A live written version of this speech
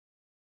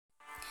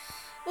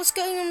What's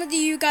going on with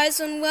you guys,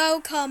 and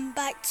welcome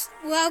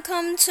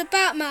to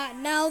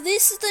Batman. Now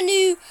this is the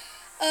new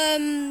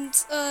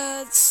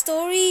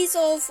stories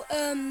of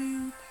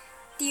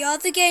the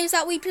other games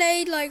that we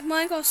played, like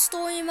Minecraft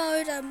Story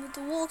Mode and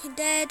The Walking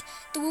Dead,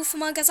 The Wolf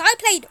Among Us. I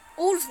played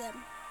all of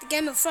them, the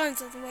Game of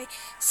Thrones of the way.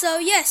 So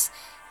yes,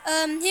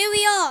 here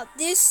we are.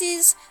 This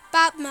is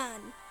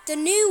Batman, the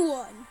new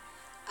one,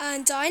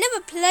 and I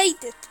never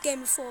played this game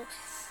before.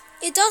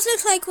 It does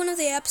look like one of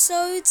the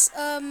episodes,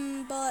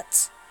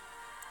 but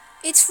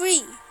it's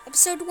free.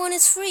 Episode 1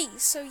 is free.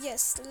 So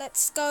yes,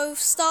 let's go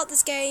start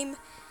this game.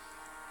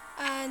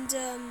 And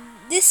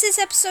this is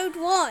episode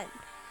 1,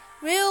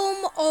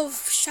 Realm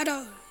of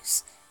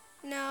Shadows.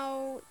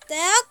 Now,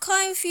 there are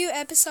quite a few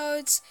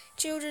episodes,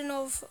 Children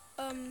of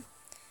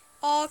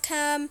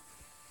Arkham.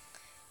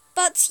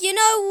 But you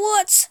know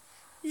what?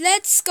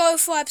 Let's go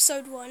for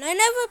episode 1. I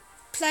never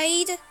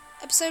played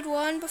episode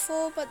 1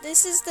 before, but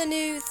this is the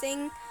new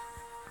thing.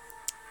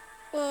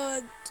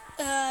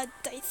 I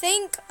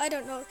think, I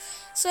don't know.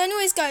 So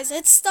anyways guys,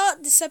 let's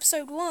start this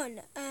episode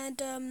 1,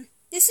 and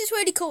this is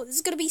really cool. This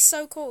is going to be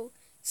so cool,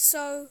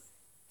 so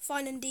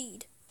fun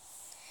indeed.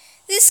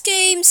 This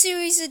game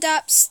series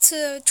adapts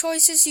to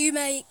choices you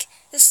make.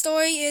 The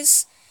story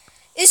it's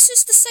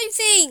just the same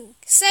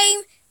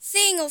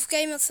thing of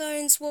Game of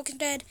Thrones, Walking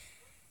Dead,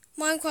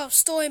 Minecraft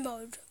Story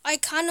Mode. I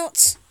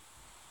cannot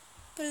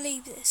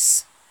believe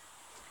this.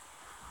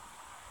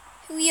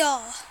 Here we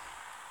are.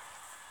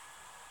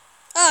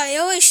 It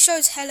always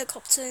shows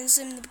helicopters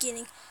in the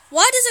beginning.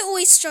 Why does it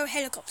always show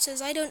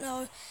helicopters? I don't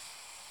know.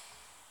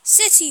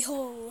 City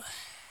Hall.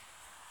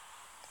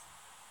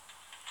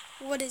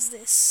 What is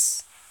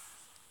this?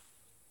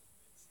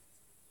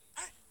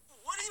 Hey,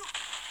 what are you?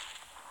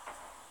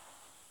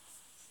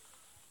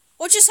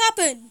 What just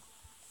happened?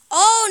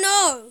 Oh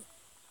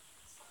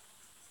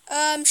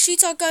no!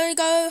 Shit are going to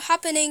go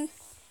happening.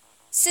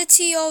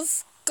 City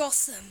of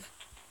Gotham.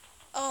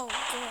 Oh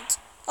god.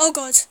 Oh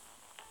god.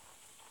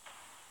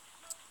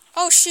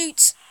 Oh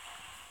shoot.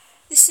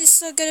 This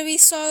is gonna be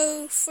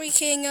so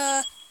freaking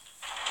Get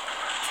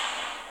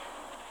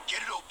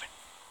it open.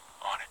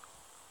 On it.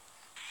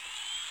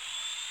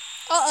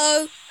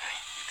 Uh-oh. Hey,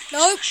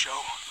 Nope.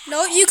 show?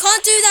 No, you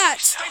can't do that.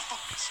 Stay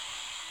focused.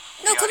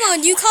 No, come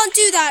on, you can't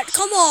do that.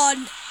 Come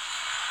on.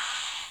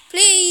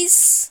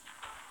 Please.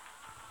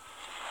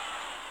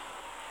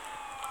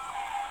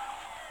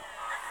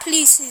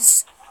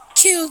 Please,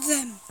 kill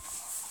them.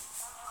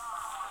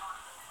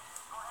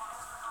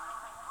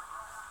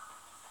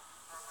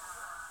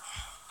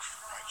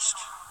 Christ.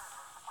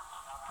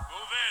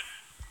 Move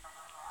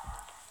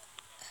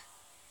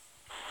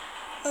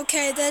in.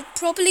 Okay, they're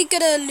probably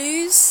gonna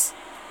lose.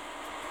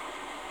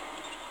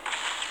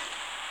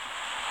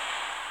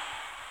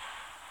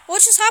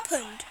 What just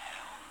happened?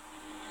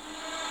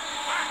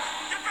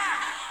 Get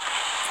back.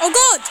 Oh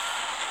god!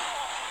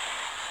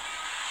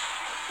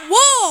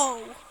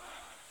 Whoa!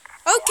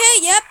 Okay,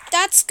 yep,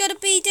 that's gonna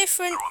be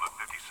different. They're on the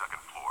 52nd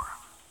floor.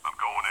 I'm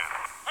going in.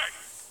 Hey,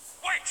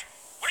 wait.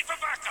 Wait for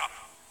backup.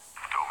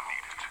 Don't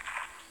need it.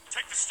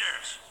 Take the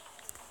stairs.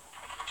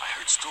 I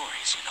heard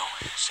stories, you know.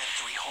 Sent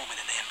 3 home in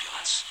an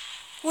ambulance.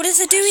 What is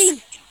it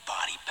doing? In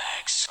body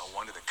bags. No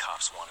wonder the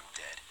cops want him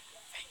dead.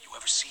 Hey, you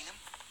ever seen him?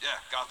 Yeah,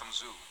 Gotham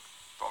Zoo.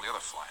 With all the other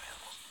flying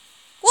animals.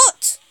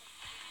 What?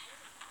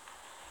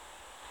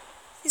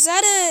 Is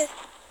that a...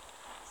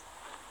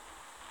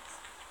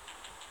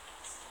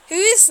 Who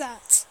is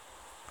that?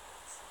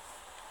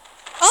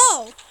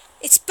 Oh,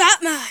 it's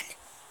Batman.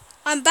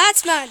 I'm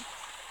Batman.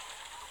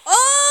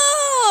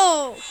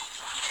 Oh!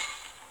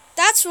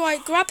 That's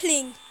right,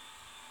 grappling.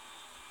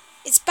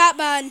 It's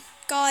Batman,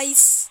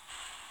 guys.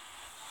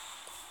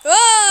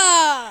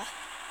 Ah!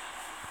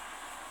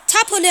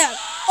 Tap on it.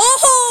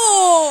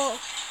 Oh!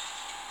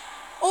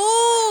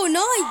 Oh,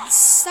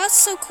 nice. That's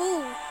so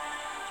cool.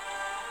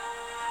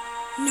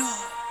 No.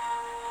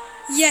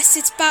 Yes,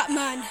 it's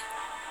Batman.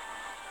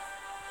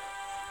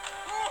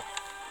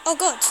 Oh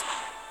god.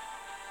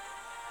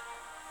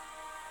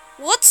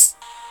 What?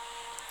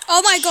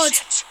 Oh my god.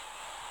 Shit.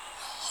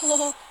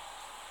 Oh,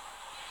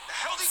 The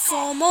hell did he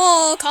 4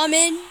 more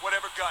coming.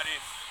 Whatever got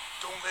in,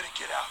 don't let it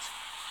get out.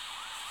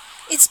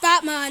 It's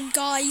Batman,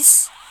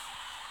 guys.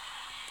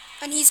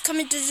 And he's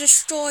coming to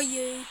destroy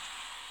you.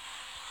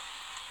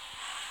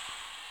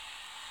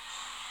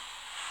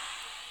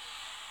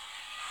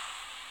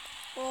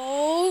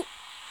 Oh.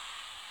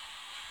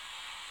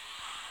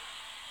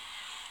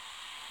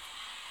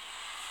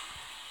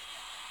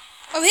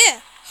 Oh,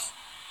 here.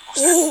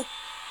 Oh,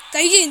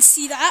 they didn't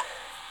see that.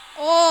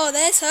 Oh,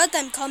 they heard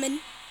them coming.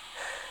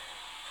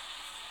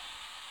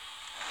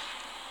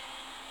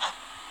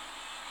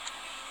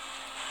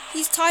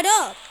 He's tied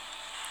up.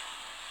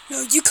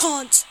 No, you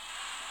can't.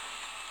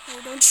 No,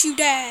 don't you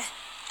dare.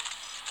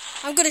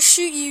 I'm gonna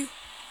shoot you.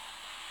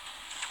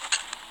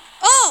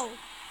 Oh!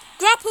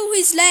 Grapple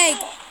his leg.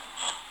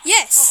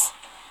 Yes.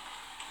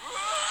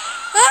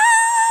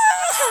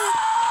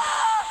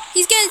 Ah!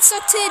 He's getting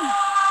sucked in.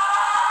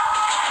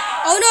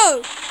 Oh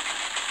no.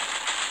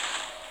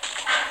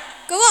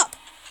 Go up.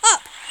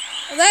 Up.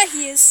 Oh, there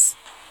he is.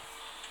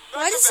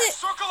 Why does it...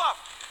 Circle up!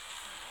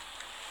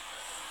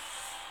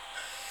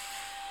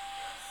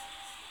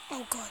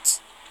 Oh god.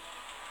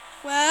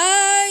 Where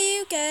are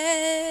you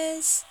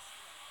guys?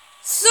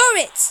 Throw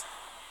it!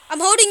 I'm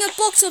holding a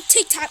box of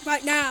Tic Tac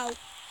right now.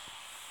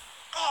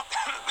 Oh,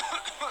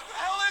 what the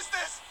hell is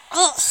this?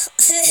 Oh.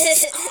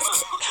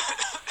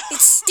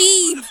 It's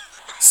steam.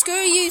 Screw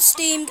you,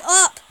 steam.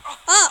 Up,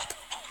 up,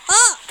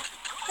 up.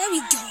 There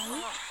we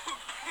go.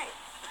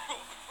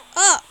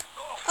 Up,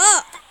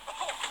 up.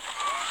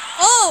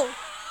 Oh.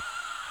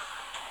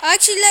 I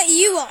actually let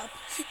you up.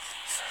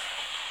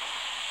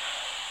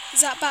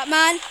 Is that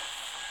Batman?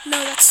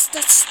 No,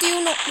 that's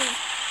still not me.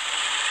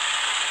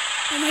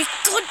 Oh my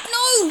god,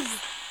 no!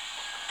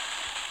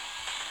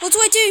 What do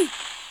I do?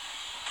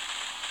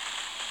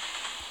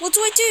 What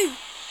do I do?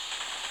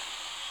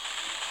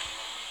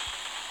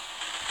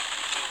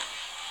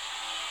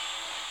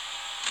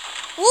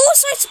 What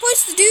was I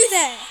supposed to do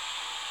there?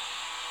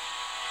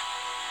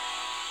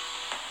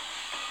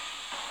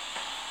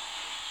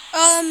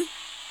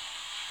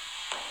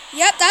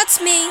 Yep, that's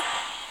me.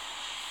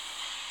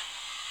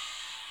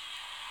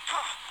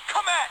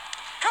 Come on!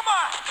 Come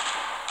on!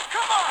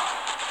 Come on!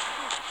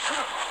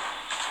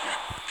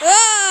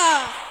 Ah!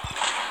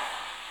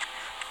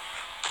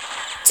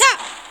 Tap!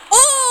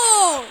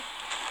 Oh!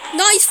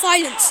 Nice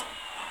violence.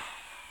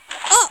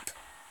 Up.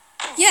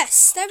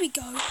 Yes, there we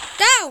go.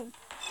 Down.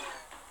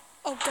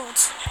 Oh god.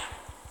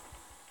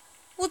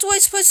 What am I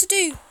supposed to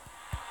do?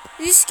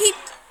 Just keep...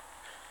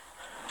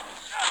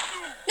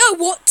 No,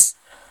 what?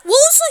 What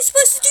was I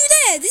supposed to do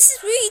there? This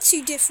is really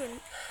too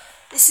different.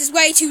 This is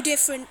way too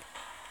different.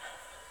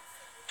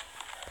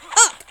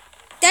 Up.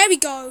 There we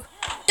go.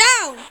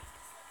 Down.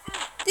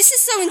 This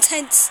is so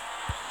intense.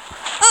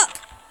 Up.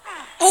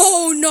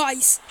 Oh,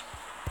 nice.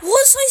 What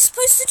was I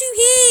supposed to do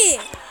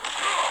here?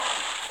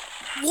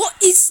 What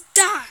is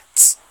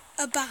that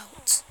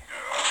about?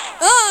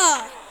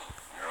 Ah.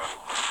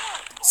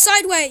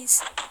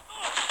 Sideways.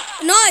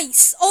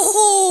 Nice.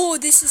 Oh,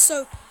 this is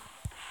so...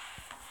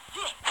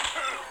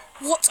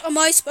 What am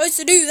I supposed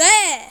to do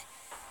there?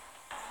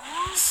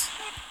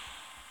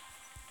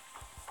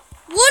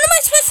 What am I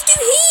supposed to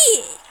do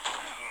here?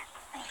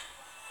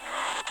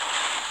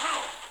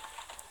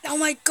 Oh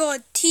my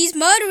god, he's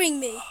murdering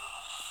me.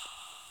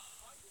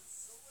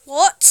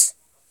 What?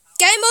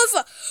 Game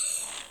over.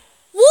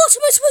 What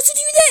am I supposed to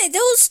do there?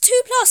 There was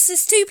 2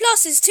 pluses, 2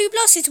 pluses, 2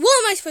 pluses.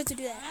 What am I supposed to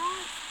do there?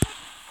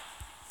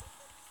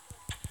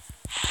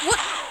 What?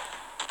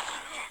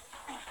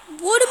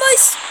 What am I...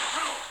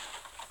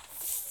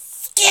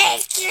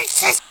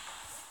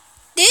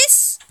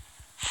 This?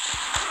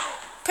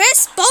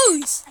 Press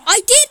both.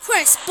 I did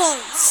press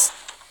both.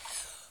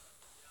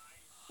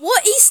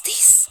 What is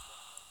this?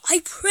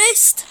 I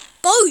pressed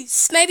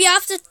both. Maybe I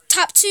have to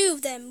tap 2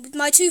 of them with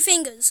my 2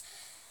 fingers.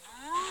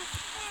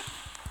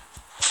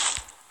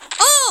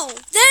 Oh,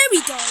 there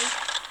we go.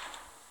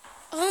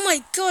 Oh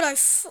my god, I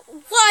thought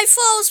I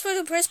was supposed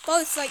to press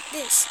both like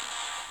this.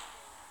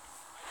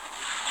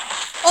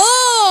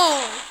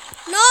 Oh,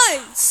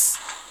 nice.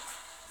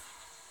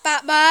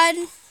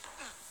 Batman.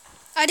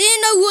 I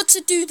didn't know what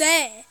to do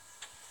there.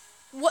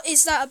 What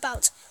is that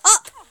about?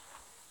 Up.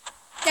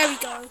 There we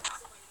go.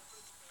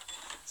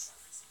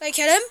 Did I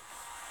kill him?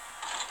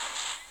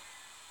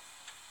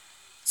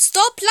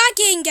 Stop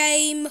lagging,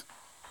 game.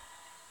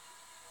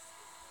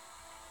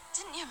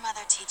 Didn't your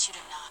mother teach you to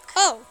knock?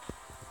 Oh.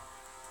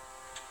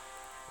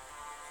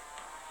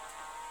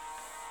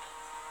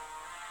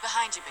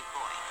 Behind you, big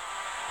boy.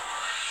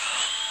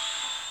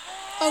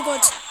 Oh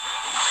god.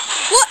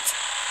 What?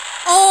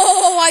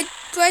 Oh, I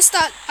pressed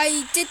that.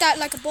 I did that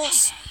like a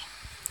boss.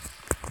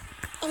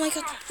 Oh my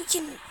god,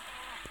 freaking.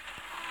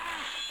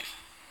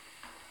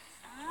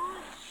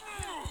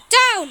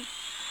 Down.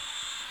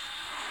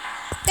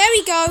 There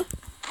we go.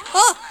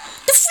 Oh,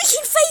 the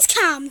freaking face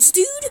cams,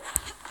 dude.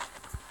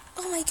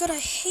 Oh my god, I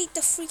hate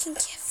the freaking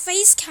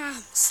face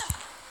cams.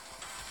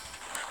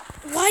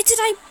 Why did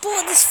I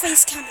bought this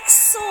face cam? It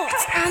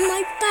sucks, and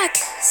my back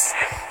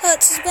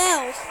hurts as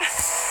well.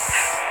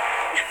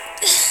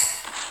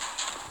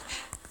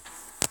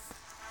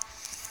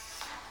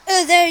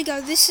 Oh, there we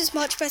go. This is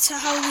much better.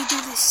 How do we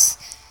do this?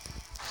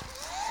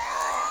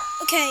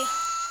 Okay.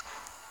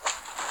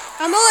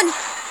 I'm on.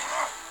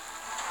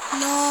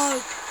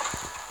 No.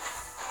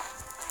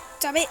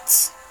 Damn it.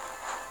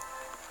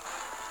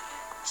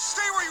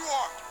 Stay where you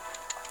are!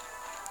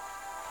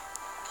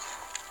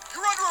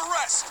 You're under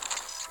arrest!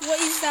 What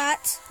is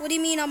that? What do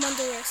you mean I'm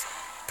under arrest?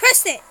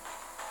 Press it.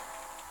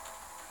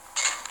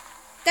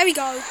 There we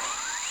go.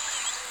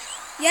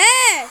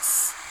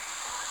 Yes.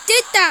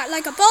 Did that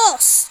like a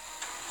boss.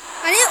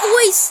 And it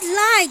always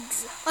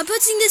lags. I'm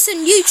putting this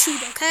on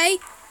YouTube, okay?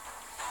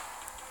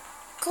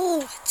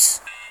 God.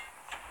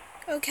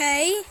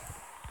 Okay.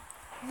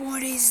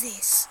 What is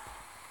this?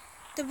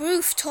 The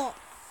rooftop.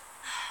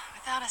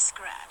 Without a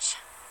scratch.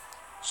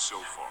 So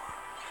far.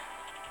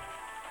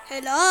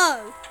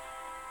 Hello.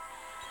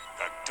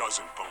 That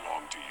doesn't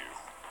belong to you.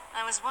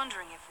 I was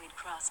wondering if we'd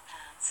cross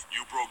paths.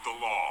 You broke the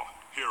law.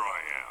 Here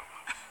I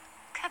am.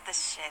 Cut the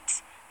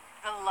shit.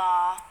 The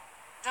law.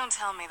 Don't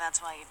tell me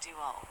that's why you do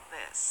all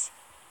this.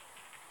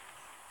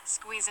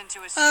 Squeeze into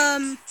a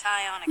suit,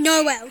 tie on a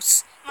no cape.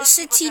 else. The Most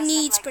people city dress up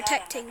needs like that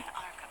protecting. end up in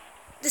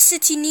Arkham. The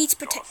city needs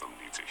protecting.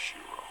 Gotham needs a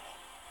hero.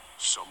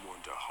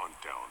 Someone to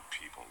hunt down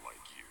people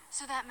like you.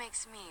 So that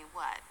makes me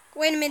what?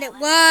 Wait a minute,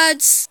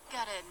 words.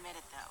 Gotta admit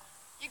it though.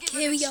 You give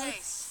Here a we good go.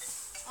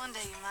 chase. One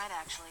day you might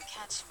actually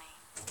catch me.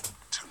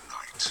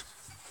 Tonight.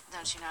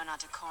 Don't you know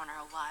not to corner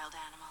a wild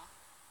animal?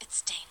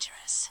 It's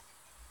dangerous.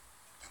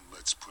 Then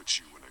let's put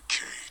you in a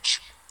cage.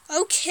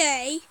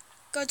 Okay.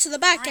 Go to the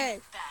back Bring end.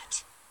 it,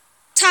 bat.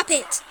 Tap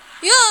it.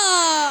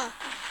 Yeah.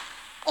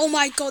 Oh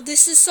my god,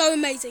 this is so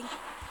amazing.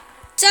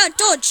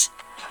 Dodge.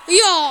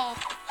 Yeah.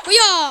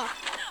 Yeah.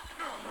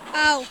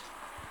 Ow.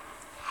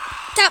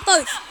 Tap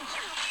both.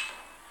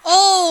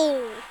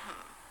 Oh.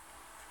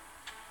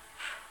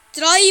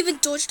 Did I even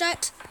dodge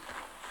that?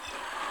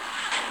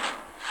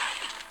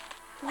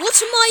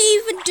 What am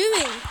I even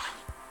doing?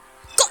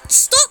 God,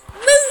 stop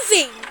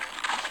moving.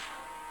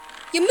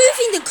 You're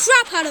moving the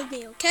crap out of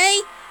me,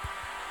 okay?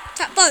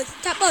 Tap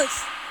both. Tap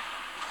both.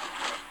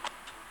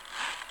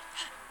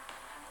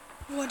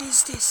 What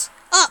is this?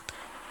 Up.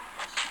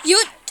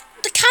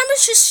 The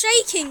camera's just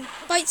shaking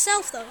by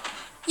itself, though.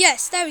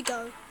 Yes, there we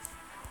go.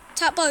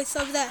 Tap both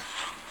over there.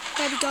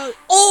 There we go.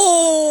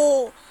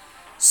 Oh,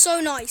 so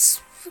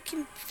nice.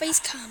 Freaking face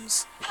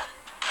cams.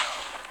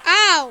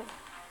 Ow.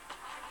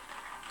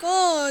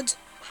 God.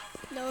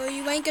 No,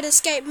 you ain't gonna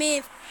escape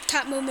me,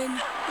 Catwoman.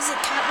 Is it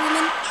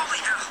Catwoman? Holy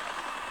hell!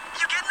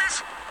 You getting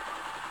this?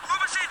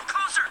 Move us in,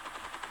 closer!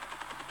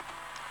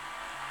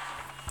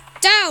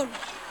 Down.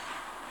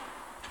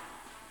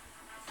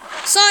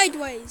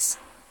 Sideways.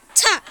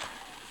 Tap.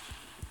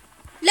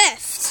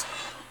 Left.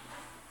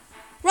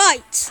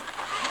 Right.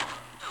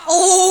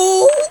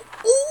 Oh.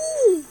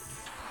 Ooh.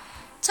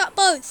 Tap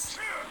both.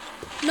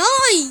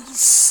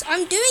 Nice.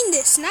 I'm doing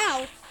this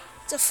now.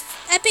 It's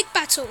a epic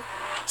battle.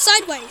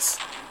 Sideways.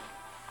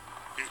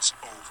 It's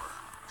over.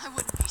 I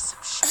wouldn't be so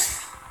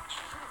sure.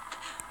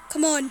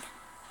 Come on.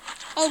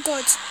 Oh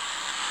god.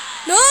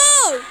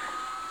 No.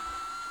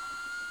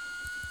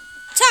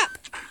 Tap.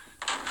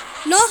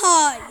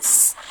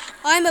 Nice.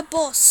 I'm a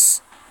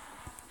boss.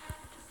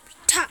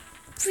 Tap.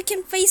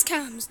 Freaking face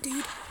cams,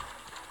 dude.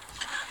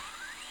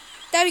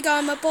 There we go.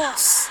 I'm a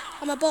boss.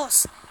 I'm a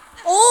boss.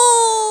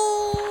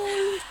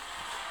 Oh.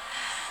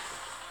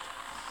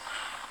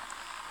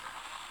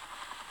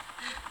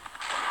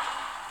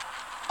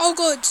 Oh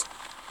god.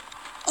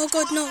 Oh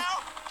god, no.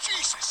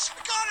 Jesus!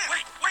 I got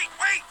it!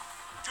 Wait!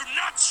 Do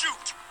not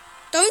shoot!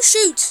 Don't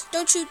shoot.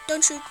 Don't shoot.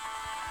 Don't shoot.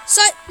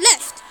 Side.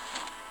 Left.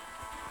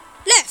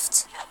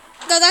 Left.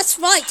 No, that's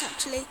right,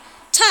 actually.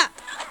 Tap.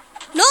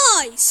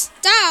 Nice.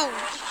 Down.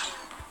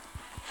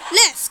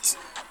 Left.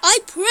 I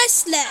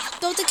press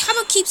left, though the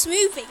camera keeps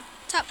moving.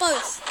 Tap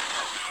both.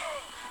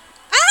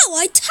 Ow,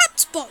 I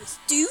tapped both,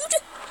 dude.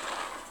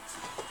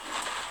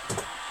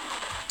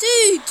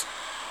 Dude.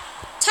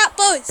 Tap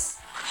both.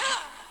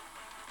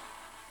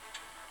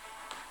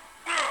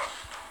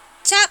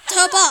 Tapped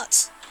her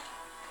butt.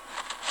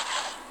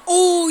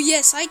 Oh,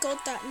 yes, I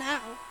got that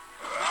now.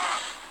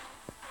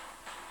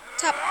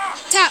 Tap,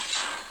 tap.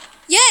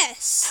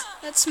 Yes,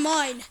 that's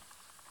mine.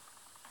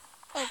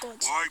 Oh, God.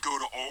 Why go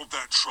to all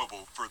that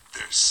trouble for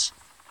this?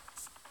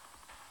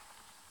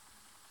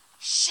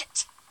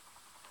 Shit.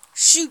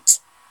 Shoot.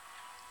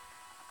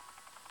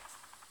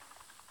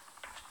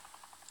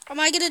 Am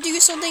I gonna do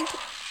something?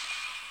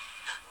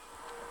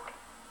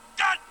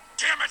 God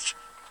damn it!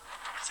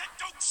 I said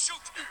don't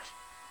shoot!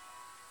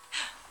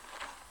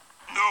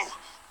 No,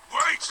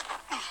 wait!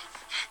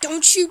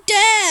 Don't you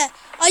dare!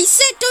 I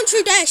said don't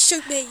you dare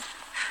shoot me!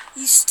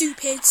 You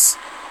stupids.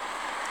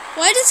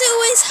 Why does it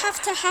always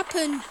have to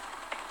happen?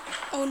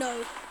 Oh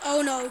no,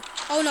 oh no,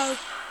 oh no.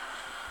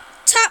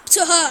 Tap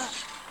to her!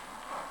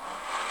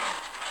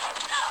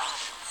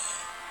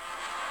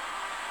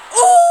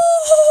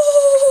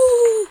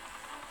 Oh!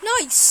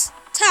 Nice!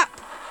 Tap.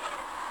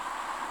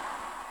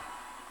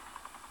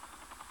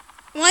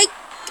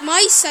 Am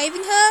I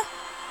saving her?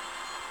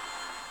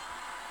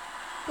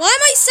 Why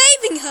am I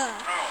saving her?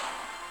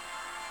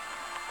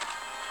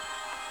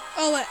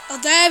 Oh wait, oh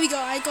there we go,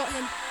 I got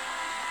him.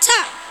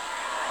 Tap!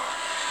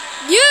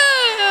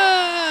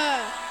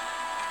 Yeah!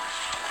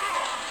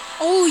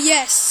 Oh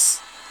yes.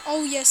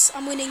 Oh yes,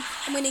 I'm winning.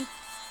 I'm winning.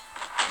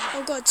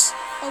 Oh god.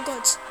 Oh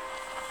god.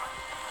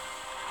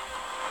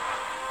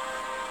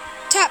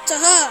 Tap to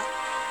her.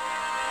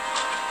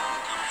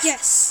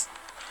 Yes.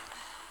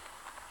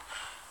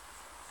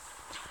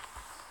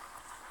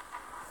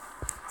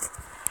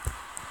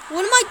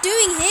 What am I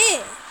doing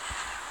here?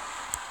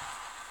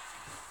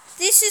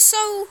 This is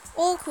so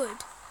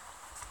awkward.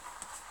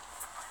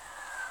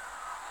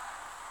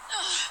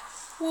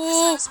 I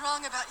Whoa. was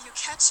wrong about you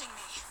catching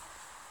me.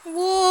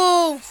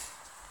 Whoa.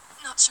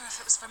 Not sure if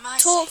it was for my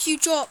Talk, sake you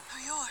drop. or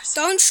yours.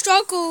 Don't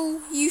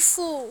struggle, you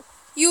fall.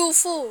 You'll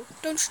fall.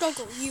 Don't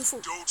struggle, you fall.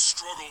 Don't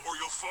struggle or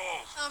you'll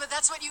fall. Oh, but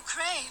that's what you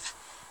crave.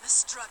 The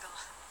struggle.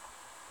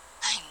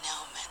 I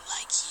know men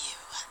like you.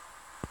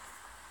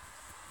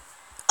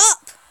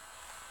 Up.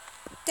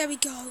 There we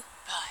go.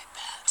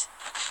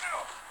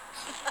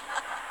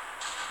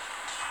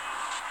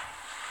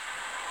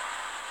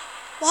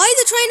 Why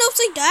is the train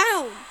upside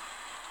down?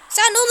 Is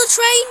that not the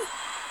train?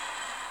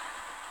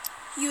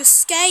 You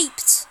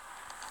escaped.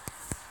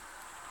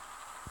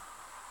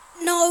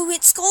 No,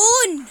 it's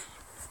gone.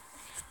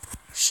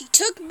 She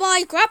took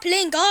my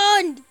grappling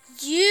gun.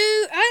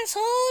 You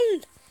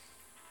asshole.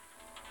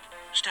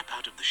 Step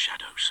out of the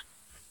shadows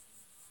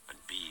and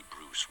be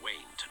Bruce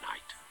Wayne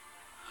tonight.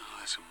 Oh,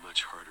 that's a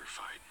much harder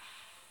fight.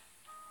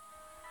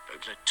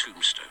 Don't let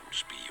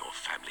tombstones be your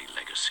family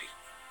legacy.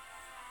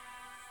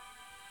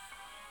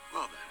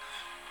 Well then,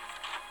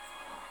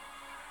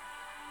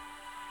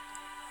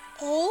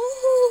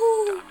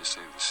 Oh, time to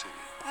save the city.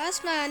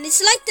 Batman.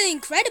 It's like the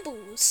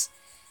Incredibles.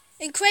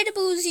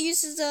 Incredibles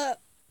uses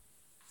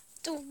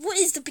what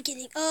is the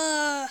beginning?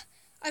 I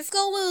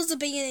forgot what was the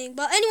beginning.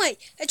 But anyway,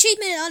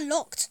 achievement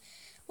unlocked.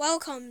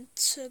 Welcome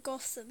to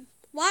Gotham.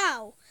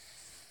 Wow.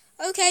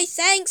 Okay,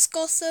 thanks,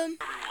 Gotham.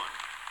 Everyone,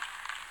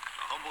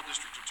 a humble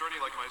district attorney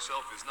like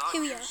myself is not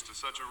Here we used to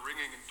such a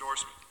ringing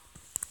endorsement.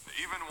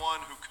 Even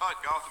one who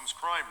cut Gotham's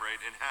crime rate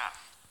in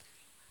half.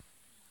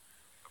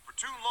 For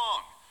too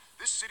long,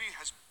 this city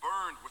has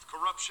burned with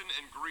corruption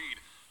and greed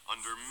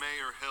under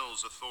Mayor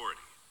Hill's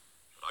authority.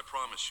 But I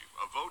promise you,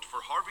 a vote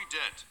for Harvey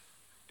Dent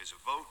is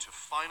a vote to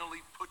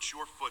finally put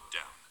your foot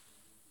down.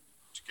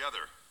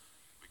 Together,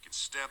 we can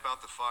stamp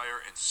out the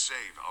fire and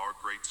save our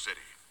great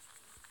city.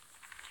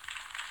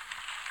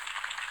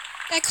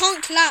 I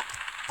can't clap.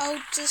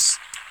 I'll just...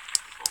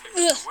 If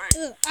only Mr.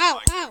 Wayne, Ow,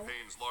 my ow.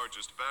 campaign's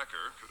largest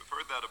backer, could have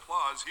heard that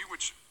applause, he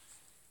would...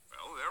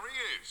 Well, there he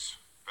is.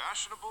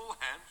 Fashionable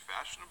and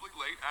fashionably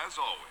late as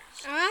always.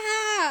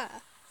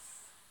 Ah,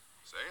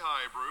 Say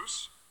hi,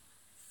 Bruce.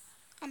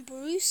 I'm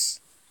Bruce.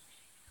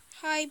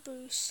 Hi,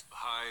 Bruce.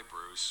 Hi,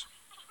 Bruce.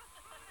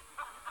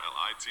 Well,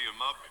 I tee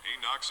him up and he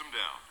knocks him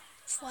down.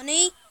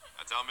 Funny?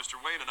 That's how Mr.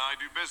 Wayne and I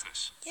do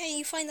business. Yeah,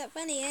 you find that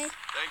funny, eh?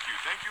 Thank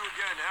you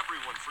again,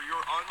 everyone, for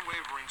your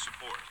unwavering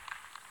support.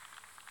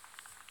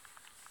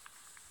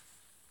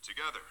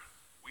 Together,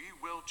 we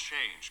will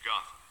change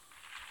Gotham.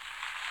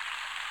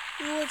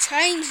 We will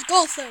change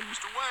Gotham.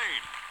 Mr.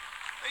 Wayne,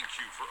 thank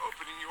you for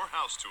opening your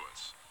house to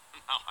us.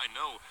 Now, I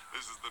know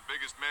this is the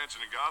biggest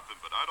mansion in Gotham,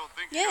 but I don't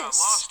think you got Yes.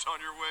 lost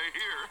on your way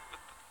here.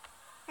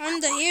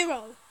 I'm the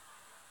hero.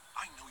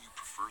 I know you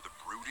prefer the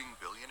brooding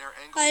billionaire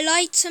angle. I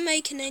like to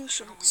make an The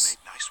sooner we entrance.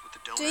 make nice with the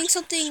donors, Doing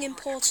something the sooner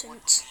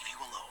important. everyone will leave you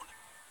alone.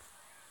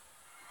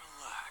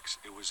 Relax,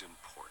 it was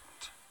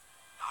important.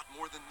 Not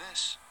more than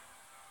this.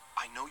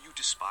 I know you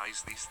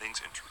despise these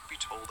things, and truth be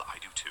told, I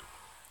do too.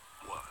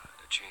 What,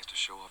 a chance to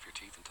show off your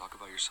teeth and talk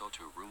about yourself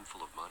to a room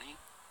full of money?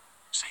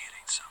 Say it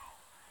ain't so.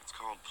 It's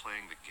called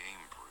playing the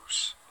game,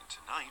 Bruce. And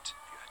tonight,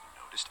 if you hadn't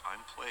noticed,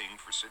 I'm playing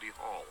for City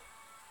Hall.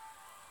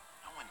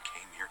 No one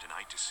came here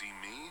tonight to see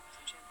me.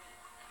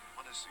 I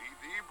want to see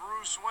the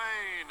Bruce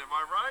Wayne, am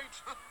I right?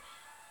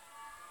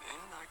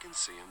 And I can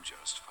see him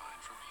just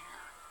fine from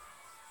here.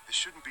 This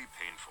shouldn't be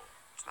painful.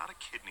 It's not a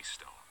kidney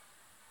stone.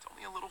 It's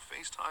only a little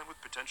FaceTime with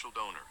potential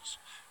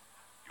donors.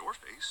 Your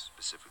face,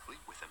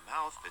 specifically, with a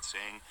mouth that's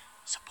saying,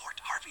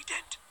 support Harvey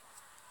Dent.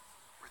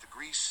 We're the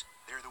grease,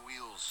 they're the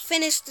wheels.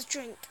 Finish the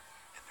drink.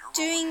 And they're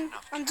rolling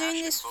enough I'm cash doing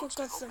and this for votes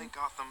to help Gotham. make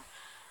Gotham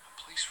a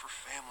place for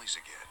families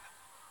again.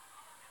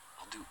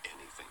 I'll do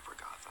anything for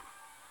Gotham.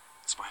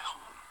 It's my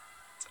home.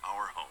 It's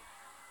our home.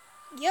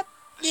 Yep,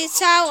 This'll it's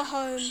help our you too,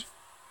 home. Bruce.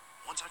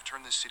 Once I've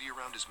turned this city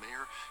around as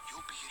mayor,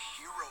 you'll be a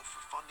hero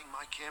for funding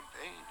my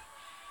campaign.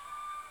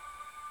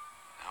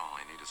 Now all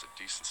I need is a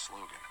decent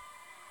slogan.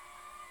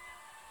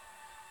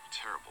 I'm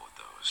terrible at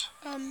those.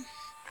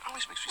 It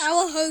always makes me Our sound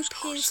like a hope used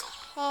car is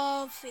salesman,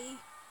 Harvey.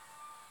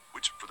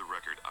 which, for the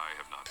record, I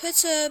have not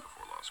Put been a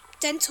before law school.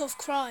 dent of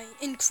crime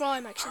in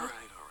crime, actually. All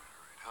right.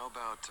 How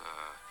about,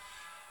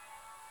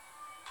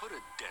 put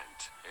a dent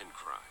in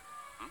crime?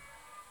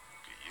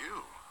 Look at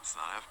you. It's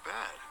not half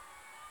bad.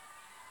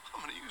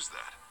 I'm gonna use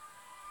that.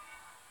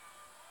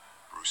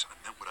 Bruce, I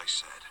meant what I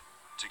said.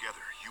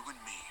 Together, you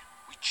and me,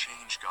 we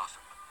change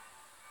Gotham.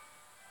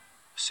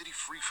 A city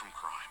free from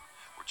crime,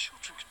 where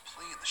children can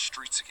play in the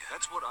streets again.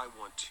 That's what I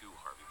want too,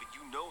 Harvey, but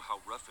you know how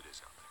rough it is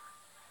out there.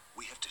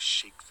 We have to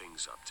shake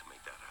things up to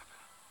make that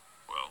happen.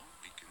 Well,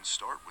 we can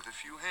start with a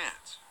few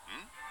hands.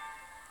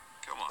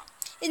 Come on.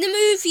 In the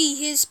movie,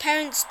 his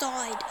parents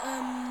died.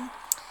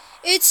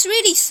 It's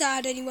really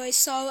sad anyway.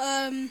 So,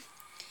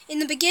 in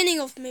the beginning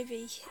of the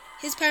movie,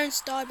 his parents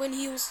died when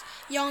he was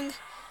young.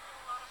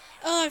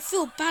 Oh, I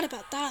feel bad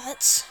about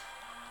that.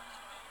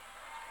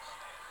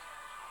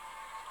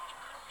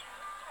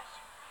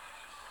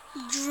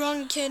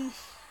 Drunken.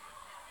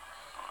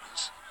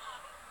 Pause.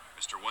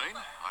 Mr. Wayne,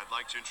 I'd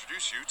like to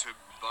introduce you to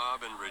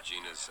Bob and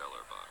Regina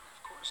Zellerbach.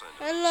 Of course I know.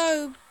 Hello,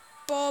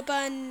 Bob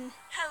and...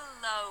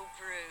 Hello,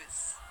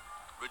 Bruce.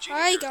 Regina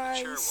Hi, here is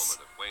guys. the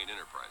chairwoman of Wayne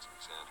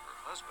Enterprises, and her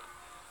husband.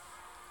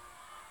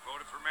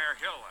 Voted for Mayor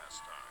Hill last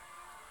time.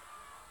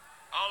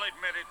 I'll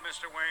admit it,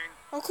 Mr. Wayne.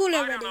 I'll call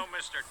her I don't ready. know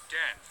Mr.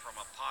 Dent from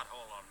a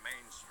pothole on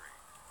Main Street,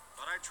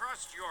 but I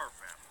trust your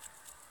family.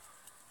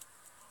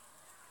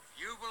 If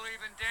you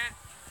believe in Dent,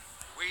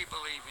 we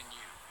believe in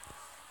you.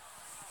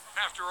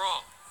 After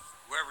all,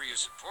 Whoever you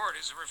support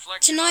is a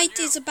reflection Tonight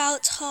on you. is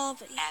about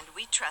Harvey. And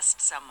we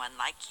trust someone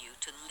like you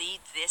to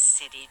lead this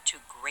city to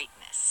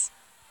greatness.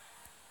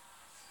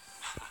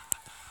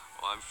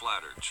 Well, I'm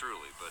flattered,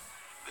 truly, but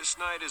this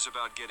night is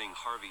about getting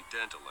Harvey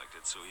Dent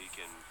elected so he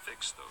can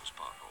fix those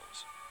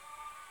potholes.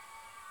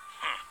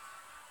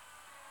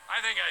 I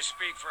think I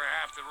speak for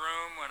half the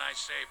room when I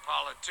say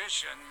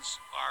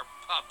politicians are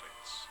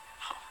puppets.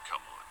 Oh,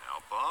 come on now,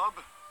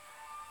 Bob.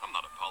 I'm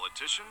not a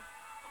politician.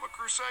 I'm a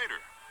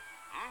crusader.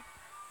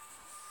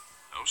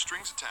 No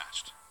strings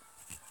attached.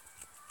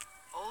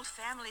 Old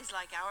families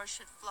like ours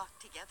should flock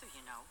together,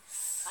 you know,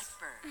 like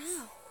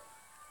birds. Ow.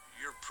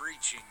 You're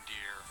preaching,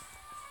 dear.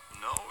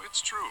 No,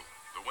 it's true.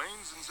 The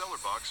Waynes and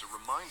Zellerbachs are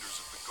reminders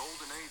of the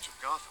golden age of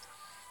Gotham.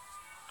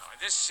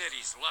 This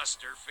city's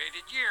luster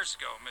faded years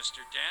ago, Mr.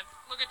 Dent.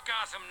 Look at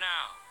Gotham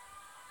now.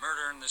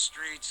 Murder in the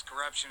streets,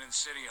 corruption in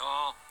City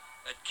Hall,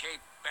 that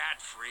Cape Bat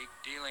freak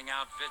dealing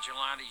out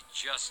vigilante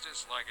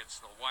justice like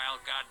it's the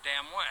wild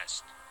goddamn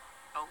West.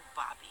 Oh,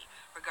 Bobby,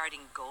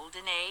 regarding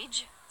Golden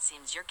Age,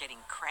 seems you're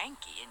getting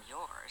cranky in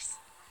yours.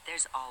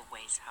 There's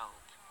always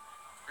hope.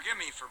 Forgive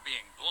me for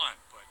being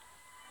blunt, but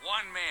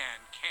one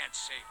man can't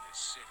save this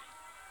city.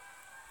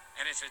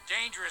 And it's a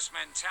dangerous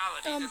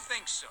mentality to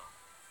think so.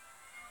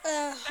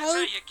 That's how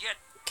Hope you get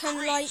can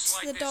creeps light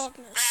like the this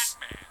darkness.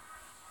 Batman.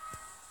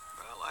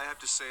 Well, I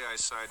have to say I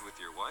side with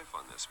your wife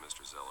on this,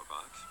 Mr.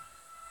 Zellerbach.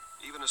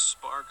 Even a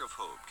spark of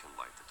hope can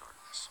light the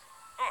darkness.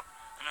 Oh,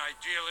 an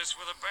idealist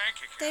with a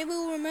bank account. They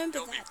will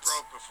remember He'll be that.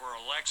 broke before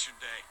election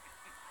day.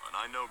 And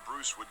I know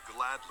Bruce would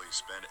gladly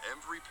spend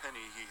every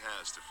penny he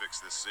has to fix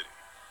this city.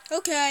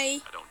 Okay.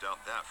 I don't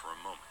doubt that for a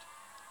moment.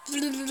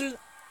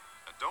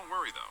 Don't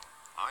worry, though.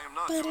 I am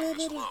not doing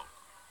this alone.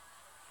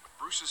 With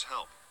Bruce's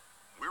help,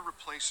 we're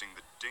replacing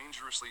the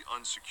dangerously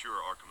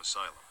unsecure Arkham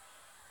Asylum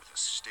with a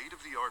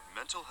state-of-the-art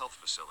mental health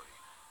facility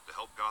to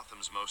help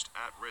Gotham's most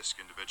at-risk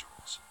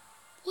individuals.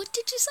 What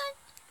did you say?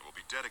 It will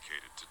be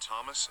dedicated to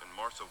Thomas and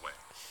Martha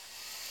Wayne,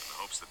 in the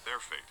hopes that their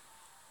fate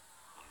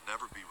will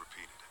never be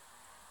repeated.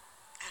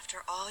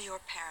 After all your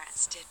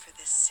parents did for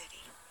this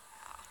city,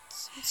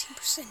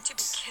 17%. to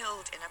be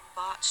killed in a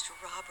botched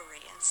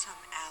robbery in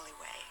some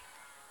alleyway.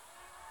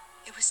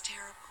 It was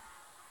terrible.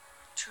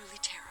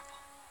 Truly terrible.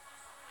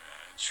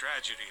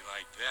 Tragedy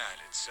like that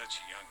at such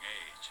a young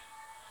age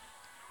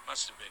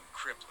must have been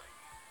crippling.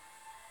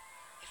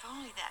 If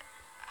only that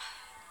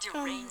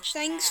deranged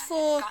thanks man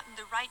for- had gotten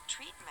the right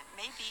treatment,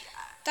 maybe...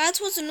 That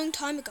was a long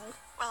time ago.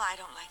 Well, I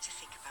don't like to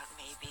think about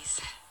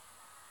maybes.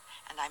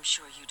 And I'm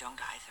sure you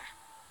don't either.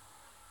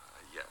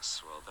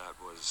 Yes, well, that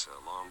was a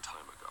long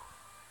time ago.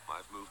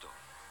 I've moved on.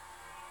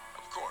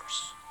 Of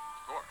course.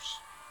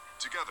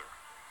 Together,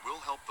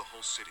 we'll help the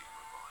whole city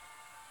move on.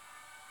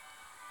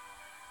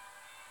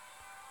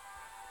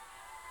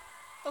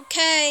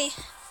 Okay.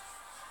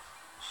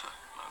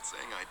 Not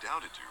saying I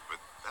doubted you, but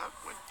that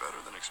went better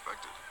than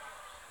expected.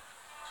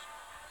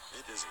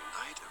 It is a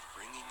night of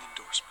ringing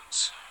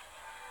endorsements.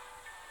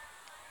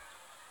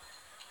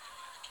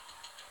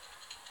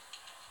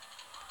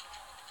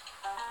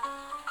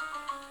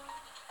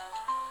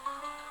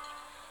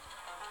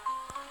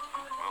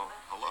 Well,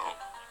 hello.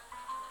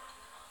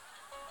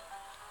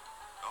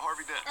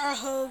 Harvey Dent,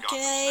 Gotham's next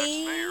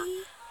Okay. mayor,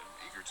 and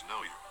eager to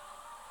know you.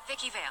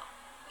 Vicky Vale,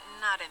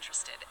 not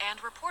interested,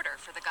 and reporter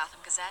for the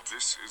Gotham Gazette.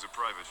 This is a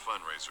private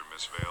fundraiser,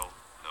 Miss Vale.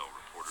 No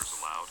reporters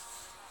allowed.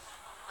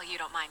 Well, you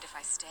don't mind if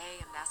I stay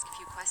and ask a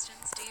few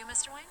questions, do you,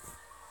 Mr. Wayne?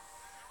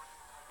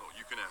 Well,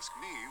 you can ask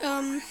me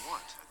whatever you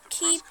want at the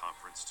keep press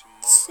conference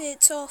tomorrow.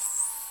 It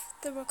off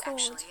the record.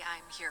 Actually,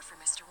 I'm here for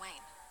Mr.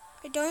 Wayne.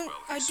 I don't. Well,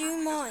 he I do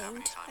certainly doesn't have any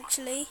mind time on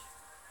actually.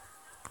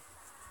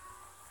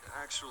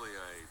 Actually,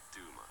 I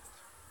do mind.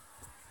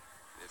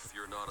 If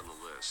you're not on the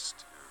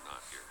list, you're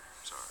not here.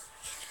 Sorry.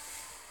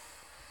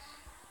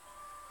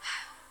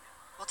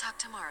 We'll talk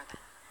tomorrow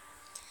then.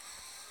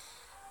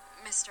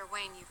 Mr.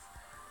 Wayne, you've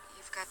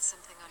got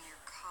something on your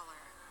collar.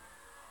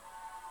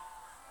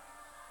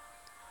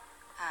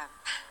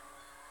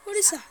 What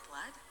is that?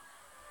 Blood?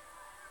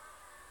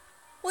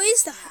 What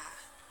is that? Yeah,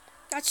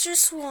 That's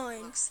just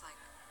wine. looks like.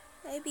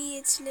 Maybe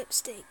it's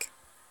lipstick.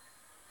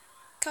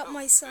 Cut Oh,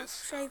 myself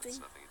it's shaving.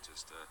 nothing.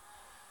 Just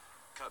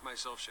cut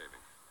myself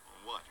shaving.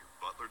 What, your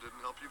butler didn't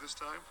help you this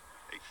time?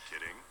 Hey,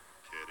 kidding.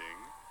 Kidding.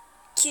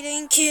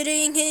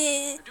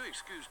 Do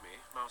excuse me,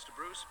 Master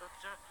Bruce, but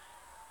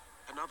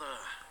another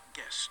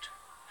guest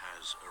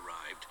has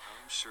arrived.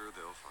 I'm sure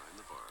they'll find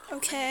the bar.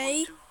 Okay. I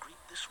want to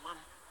greet this one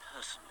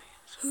personally.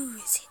 Who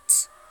is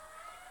it?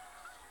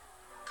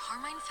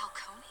 Carmine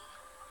Falcone?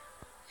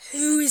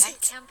 Who is That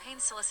it? campaign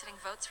soliciting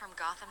votes from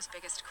Gotham's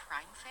biggest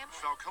crime family?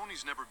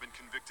 Falcone's never been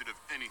convicted of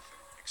anything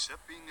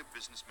except being a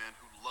businessman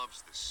who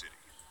loves this city.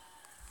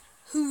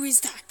 Who is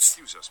that?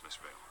 Excuse us, Miss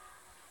Vale.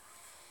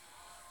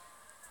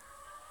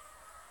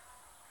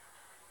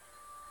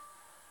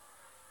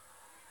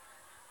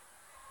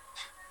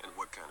 And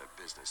what kind of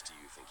business do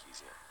you think he's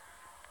in?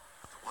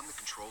 The one that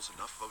controls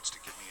enough votes to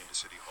get me into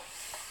City Hall.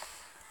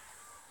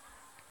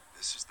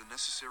 This is the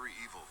necessary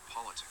evil of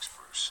politics,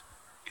 Bruce.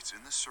 It's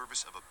in the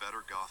service of a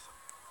better Gotham.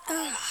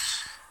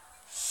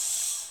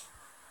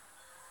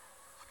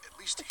 At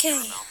least Okay,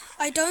 hear him out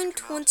before I you don't kick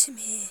him want out. him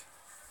here.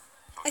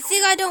 I'll I go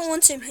think and I don't request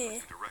want to him speak with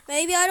here. you directly.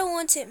 Maybe I don't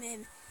want him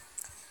in.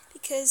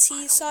 Because I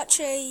he's don't such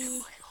want him a in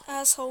my home.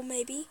 asshole,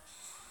 maybe.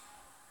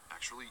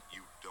 Actually,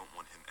 you don't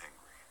want him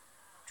angry.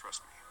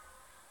 Trust me.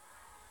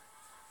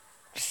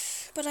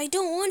 But I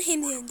don't want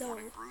him Word here, of though.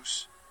 warning,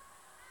 Bruce.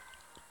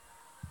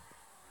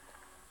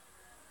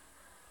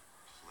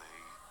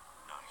 Play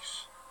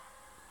nice.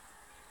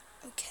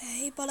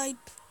 Okay, but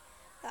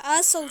the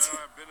asshole...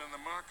 I've been in the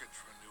market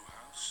for a new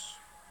house.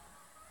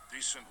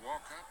 Decent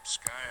walk-up,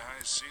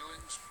 sky-high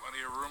ceilings,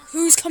 plenty of room for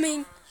Who's my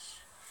coming? cars.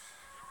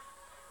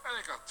 I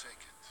think I'll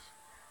take it.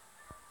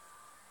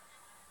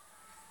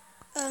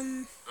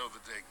 Though the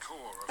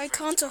decor I offends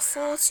can't my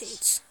afford eyes.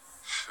 it.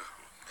 Oh,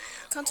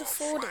 man, Can't all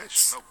afford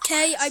flash, it. no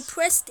Okay, I class.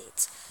 pressed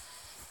it.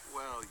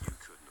 Well, you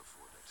couldn't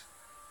afford it.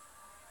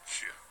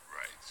 Yeah,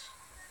 right.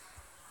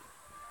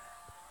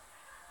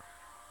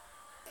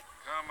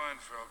 Carmine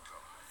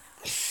Falcone.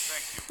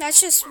 Thank you. That's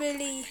for just welcoming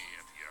really me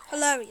into your home.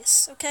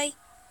 hilarious, okay?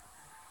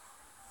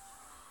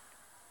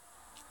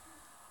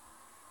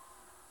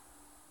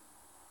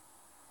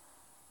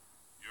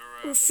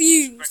 You're a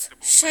Refuse.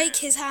 respectable Shake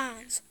man. his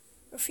hand.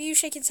 Refuse,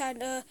 shake his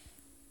hand.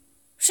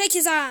 Shake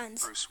his hand.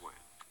 Bruce Wayne.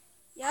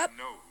 Yep. I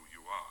know who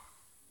you are.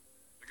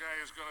 The guy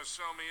who's gonna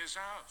sell me his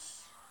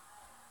house.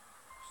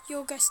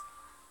 Your guest.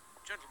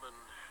 Gentlemen,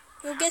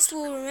 Your perhaps guest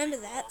will we'll remember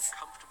be that. more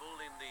comfortable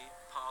in the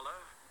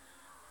parlor.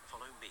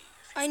 Follow me.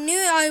 If I knew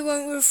I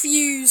won't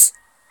refuse.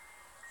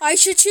 I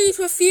should choose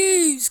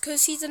refuse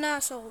because he's an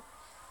asshole.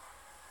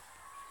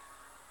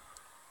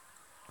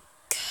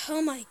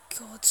 Oh my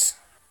god.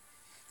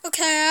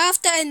 Okay, I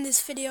have to end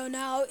this video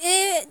now.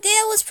 It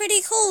was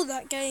pretty cool,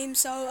 that game.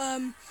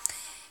 So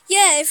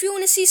yeah, if you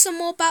want to see some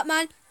more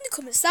Batman, in the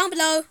comments down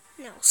below,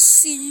 and I'll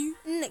see you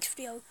in the next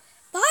video.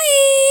 Bye.